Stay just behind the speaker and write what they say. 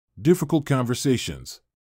Difficult conversations.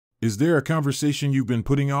 Is there a conversation you've been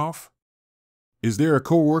putting off? Is there a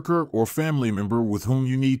coworker or family member with whom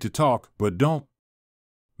you need to talk but don't?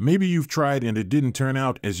 Maybe you've tried and it didn't turn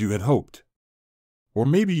out as you had hoped. Or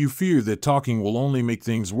maybe you fear that talking will only make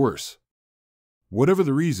things worse. Whatever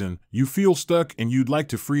the reason, you feel stuck and you'd like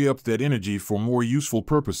to free up that energy for more useful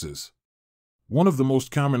purposes. One of the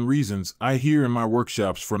most common reasons I hear in my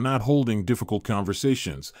workshops for not holding difficult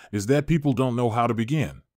conversations is that people don't know how to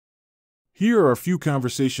begin. Here are a few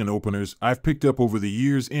conversation openers I've picked up over the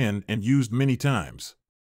years and used many times.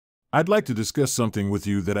 I'd like to discuss something with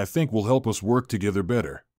you that I think will help us work together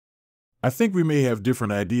better. I think we may have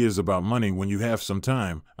different ideas about money. When you have some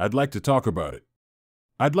time, I'd like to talk about it.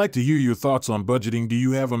 I'd like to hear your thoughts on budgeting. Do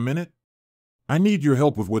you have a minute? I need your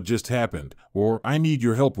help with what just happened, or I need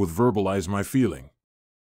your help with verbalize my feeling.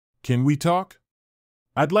 Can we talk?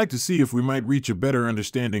 I'd like to see if we might reach a better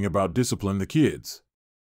understanding about discipline the kids.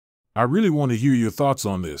 I really want to hear your thoughts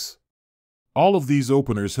on this. All of these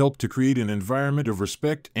openers help to create an environment of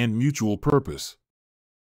respect and mutual purpose.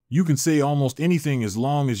 You can say almost anything as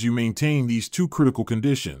long as you maintain these two critical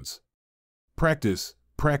conditions. Practice,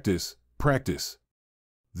 practice, practice.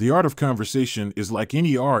 The art of conversation is like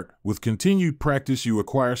any art. With continued practice, you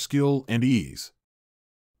acquire skill and ease.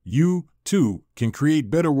 You, too, can create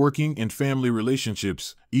better working and family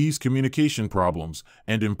relationships, ease communication problems,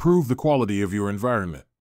 and improve the quality of your environment.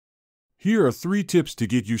 Here are 3 tips to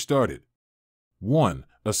get you started. 1.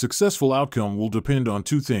 A successful outcome will depend on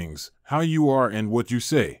 2 things: how you are and what you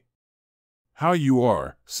say. How you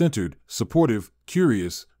are, centered, supportive,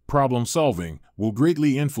 curious, problem-solving, will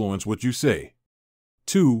greatly influence what you say.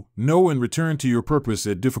 2. Know and return to your purpose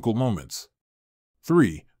at difficult moments.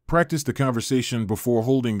 3. Practice the conversation before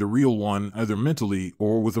holding the real one, either mentally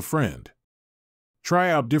or with a friend.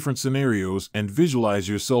 Try out different scenarios and visualize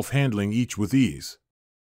yourself handling each with ease.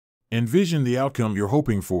 Envision the outcome you're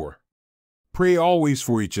hoping for. Pray always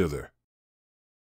for each other.